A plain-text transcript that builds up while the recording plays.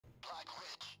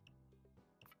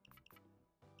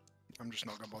I'm just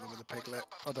not gonna bother with the piglet.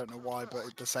 I don't know why,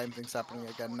 but the same thing's happening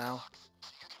again now.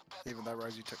 Even though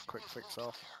Rosie took quick fix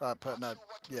off.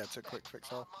 Took quick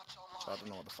fix off. So I don't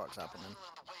know what the fuck's happening.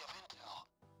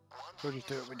 We'll just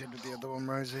do what we did with the other one,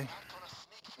 Rosie.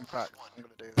 In fact, I'm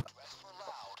gonna do that.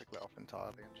 Piglet off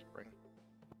entirely and just bring.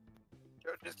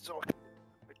 Just talk.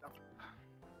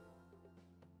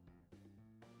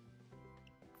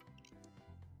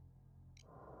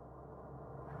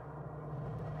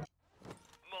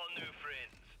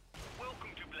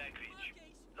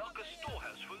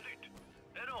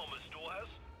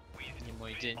 Не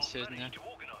мой день сегодня.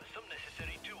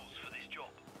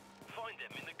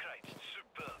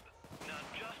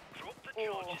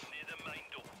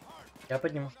 Я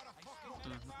подниму.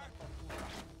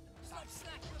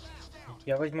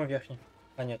 Я возьму верхний.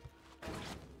 А нет.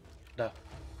 Да.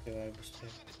 Успеваю быстрее.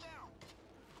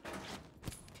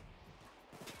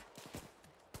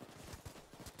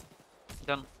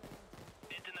 Дан.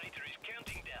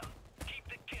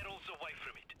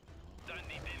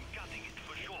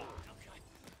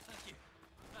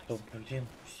 О, блин.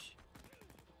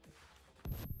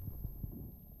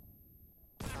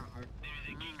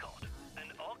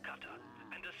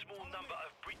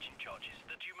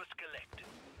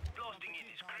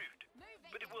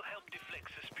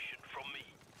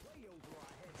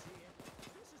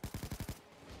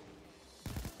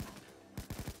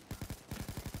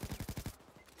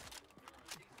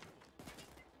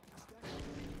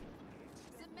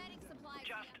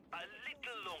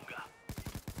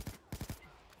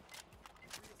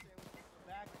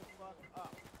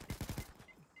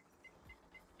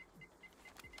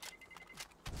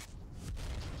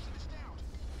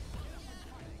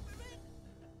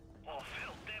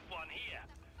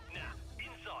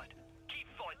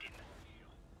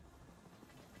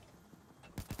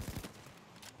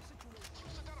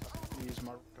 Use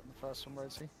my rook on the first one,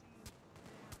 Rosie.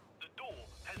 The door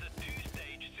has a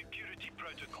two-stage security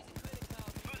protocol.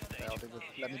 First stage,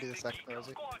 let me do the second,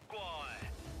 Rosie.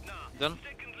 Done.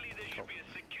 Secondly, there should be a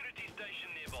security station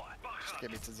nearby. Just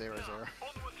get me to 0-0.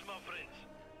 Onwards, my friends.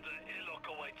 The airlock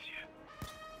awaits you.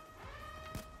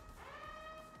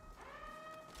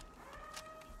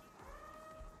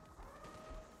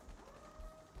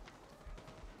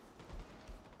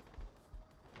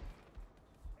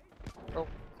 Oh.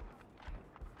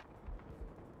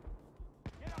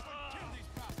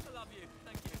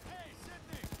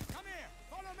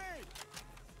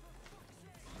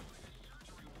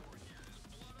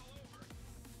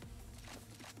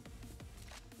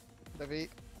 Levy.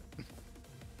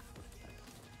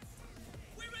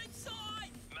 We're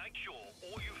inside! Make sure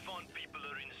all you find people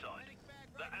are inside.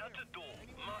 The outer door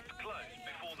must close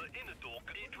before the inner door.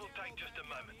 It will take just a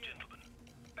moment, gentlemen.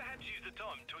 Perhaps use the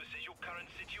time to assess your current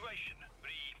situation.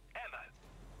 Ammo.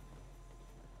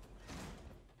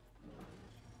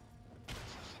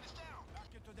 Back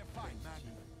into the fight, man.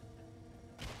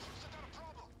 Got a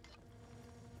problem.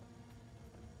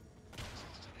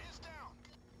 Is down.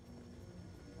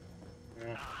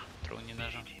 Тру не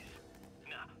нажал.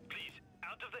 Now, please,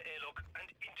 out of the airlock and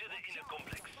into the inner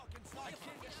complex.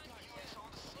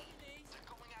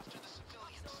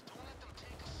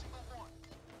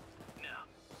 Now,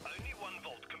 only one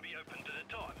vault can be opened at a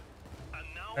time. And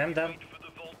now we wait for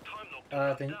the vault time lock to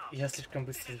А, come да, down. я слишком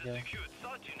быстро It is a сделал. secured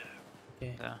site, you know.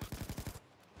 Окей. Да.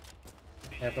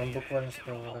 Я прям буквально с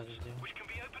первого раза сделал. Which can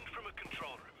be opened from a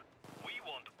control room. We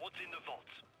want what's in the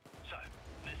vaults. So,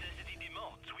 necessity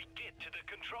demands we get to the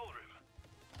control room.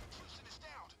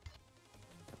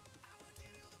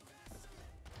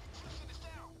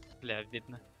 Бля,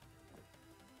 обидно.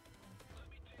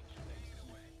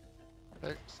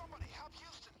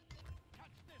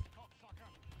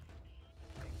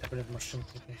 Да, блин,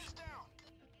 машинку здесь.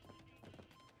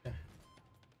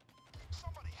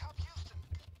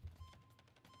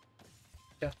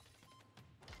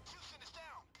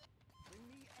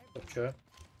 Чё?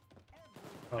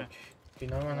 Окей,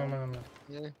 нормально.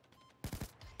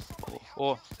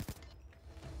 О!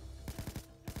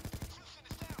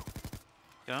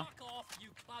 Да?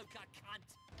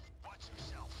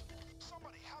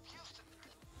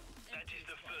 That is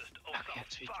the first of Так, я some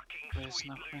ответил. fucking Пояс sweet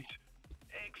нахуй. loot.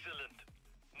 Excellent.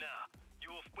 Now,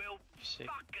 you have well Все.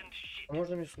 fucking shit. А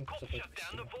можно мне сумку Cops забрать? shut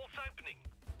down the Спасибо. vault's opening.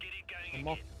 Get it going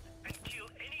Мо. again. And kill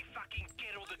any fucking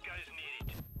kettle that goes near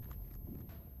it.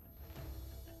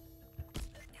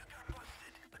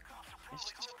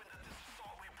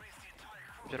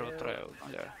 Первый трайл,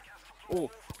 бля. О!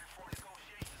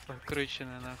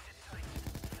 Покрыченный нахуй.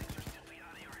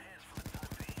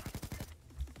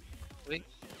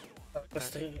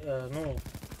 Ну,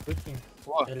 выкинь,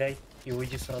 О! стреляй и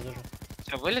уйди сразу же.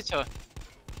 Все, вылетело?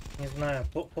 Не знаю,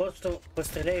 просто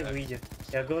постреляй и выйди.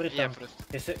 Я говорю Я там,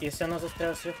 просто... если она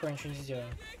застряла сверху, я ничего не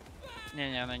сделаю.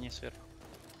 Не-не, она не сверху.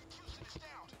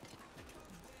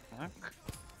 Так.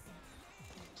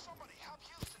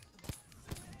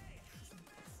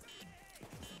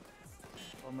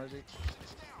 Rosie.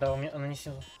 Да, у меня она не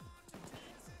снизу.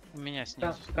 У меня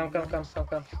Кам, снизу.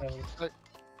 кам.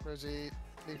 Rosie,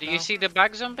 leave Do now. you see the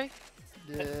back zombie?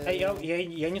 Yeah.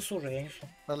 Я несу уже, я несу.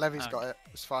 The Levy's Ah, got it.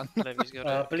 It's fine. Levy's got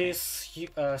it. Please,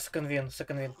 second win,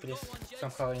 please.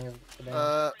 Somehow I need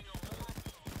to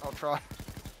I'll try.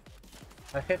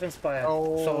 I have inspire,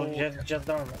 so just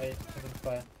down, I have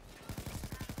inspire.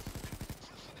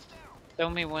 Tell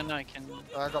me when I can...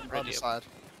 I got the ready other up. side.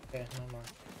 Okay, no more.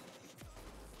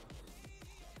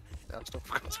 Yeah, I still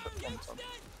forgot to put bombs on.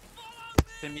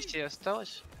 Ты миссия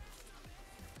осталась?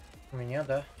 У меня,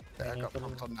 да. Yeah, Я I не got подумал.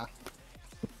 bombs on now.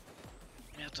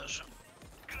 Я тоже.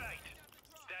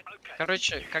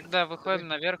 Короче, когда выходим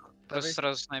наверх, просто Давай.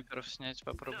 сразу снайперов снять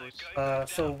попробуйте.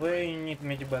 So where you need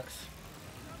medibags?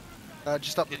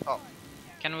 Just up the top.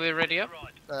 Can we ready up?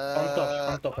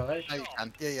 On top, alright? No, you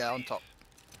can. Yeah, on top.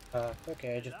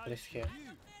 Okay, I just placed here.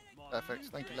 Perfect.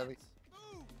 Thank you, Levy.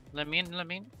 Let me in, let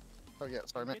me in. Oh yeah,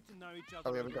 sorry, mate.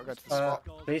 Oh yeah, we gotta go to the spot.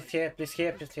 Please here. Yeah,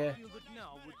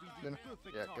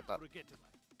 get that.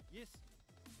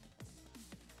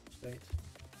 Straight.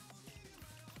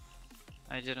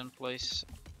 I didn't place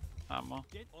ammo.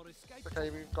 Okay,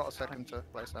 we've got a second to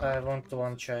place I that. want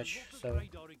one charge, sorry.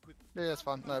 Yeah, it's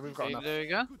fine. No, we've got Okay, enough. there you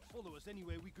go.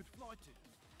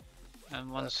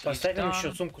 And once he's Поставим еще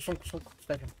done, сумку,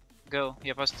 ставим. go.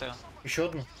 Я поставил. Еще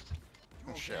одну.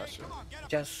 Oh shit, I should.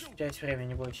 У тебя есть время,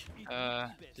 не бойся.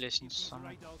 Лестницу.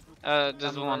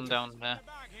 There's one down there.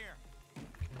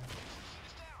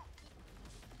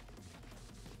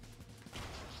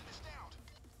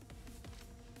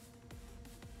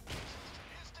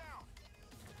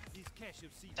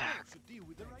 Так.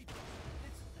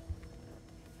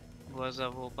 Глаза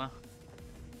в оба.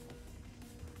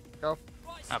 Go.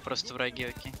 А, просто враги,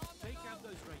 окей.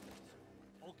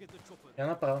 Я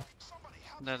направо.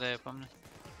 Да-да, я помню.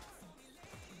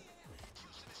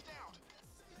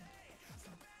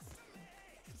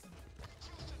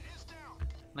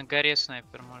 На горе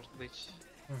снайпер может быть.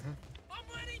 Угу.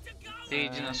 Ты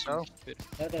иди на сумку теперь.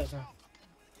 Да, знаю.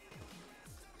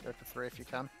 Go for 3 if you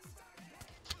can.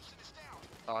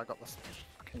 Oh, I got this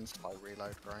fucking slow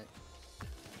reload, great.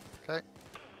 Okay.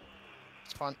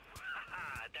 It's fine.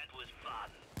 That was fun.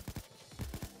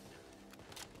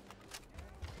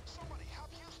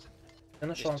 Ты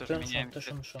нашел, Здесь ты тоже нашел, меняемся. ты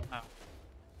что нашел? А,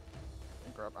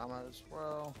 And grab ammo as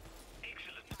well.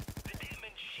 Excellent. The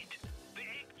deadman shit.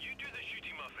 You do the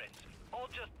shooting, my friends. I'll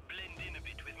just blend in a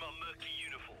bit with my murky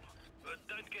uniform. But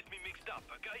don't get me mixed up,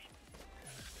 okay?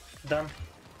 Done.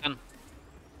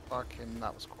 Fucking,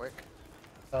 that was quick.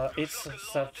 It's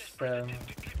sub 7.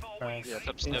 Nice. Yeah,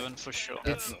 top 7 for sure.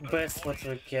 It's best what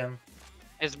we can.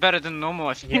 It's better than normal,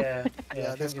 I think. Yeah,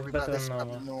 Yeah, I this think will it's be better this than will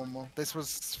be normal. normal. This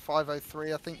was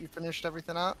 5:03, I think you finished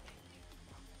everything out.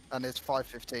 And it's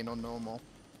 5:15 on normal.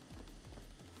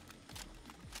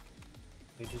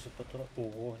 Иди за патрон.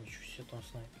 Ого, ничего себе там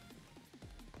снайпер.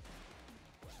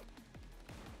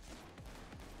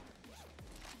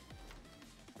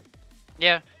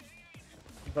 Yeah,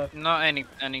 But not any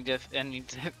def,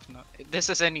 no. This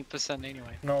is any percent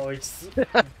anyway. no, it's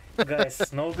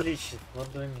guys, no glitch.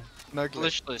 What do you mean? No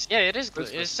glitch. Glitchless. Yeah, it is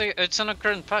glitch. Glitchless. It's on a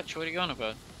current patch. What are you on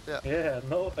about? Yeah,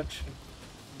 no, actually.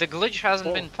 The glitch hasn't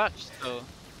Oh. been patched, so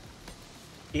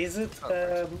Is it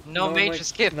No major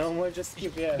skip. No major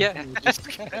skip, yeah. yeah.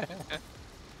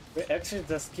 We actually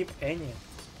just skip any.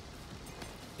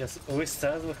 Just we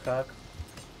start with hack.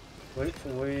 We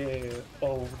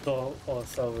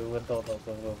sorry, we don't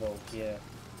vote, yeah.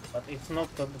 But it's not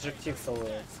objective, so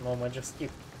it's no major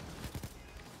skip.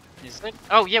 Is it?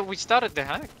 Oh yeah, we started the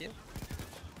hack. Yeah.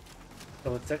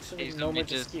 So it's actually Please no don't be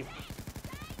major just- skip.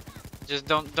 Just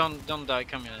don't die.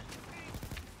 Come here.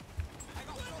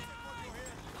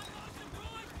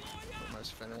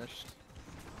 Almost finished.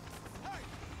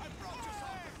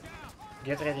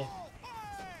 Get ready.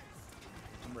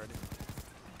 I'm ready.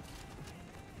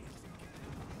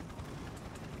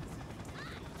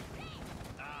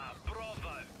 Bravo.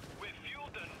 We're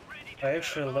fueled and ready to I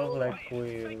actually love like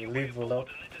we live a lot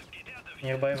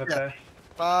nearby the car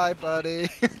Bye, buddy.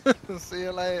 See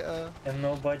you later. and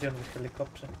nobody on the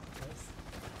helicopter. Nice.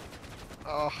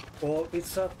 Oh, Oh,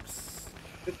 it's up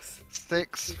 6.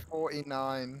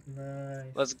 6:49. Nice.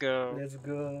 Let's go. Let's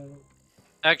go.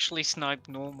 Actually, snipe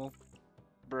normal,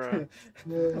 bruh.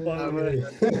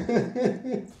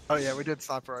 Alright. Oh yeah, we did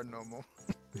sniper on normal.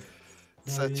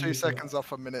 So you need 2 to- seconds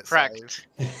off a minute Cracked.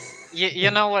 saved.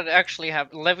 You know what actually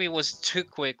happened? Levy was too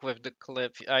quick with the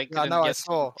clip. I Yeah, couldn't know, I get to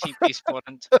saw. the TP spot.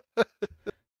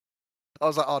 I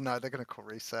was like, oh no, they're gonna call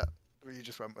reset. But you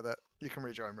just went with it. You can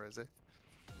rejoin, Rosie.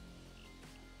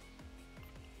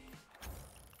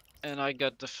 And I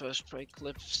got the first break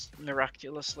clips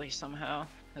miraculously somehow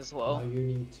as Now well. you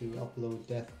need to upload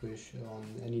Deathwish on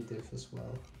any div as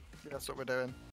well. Yeah, that's what we're doing.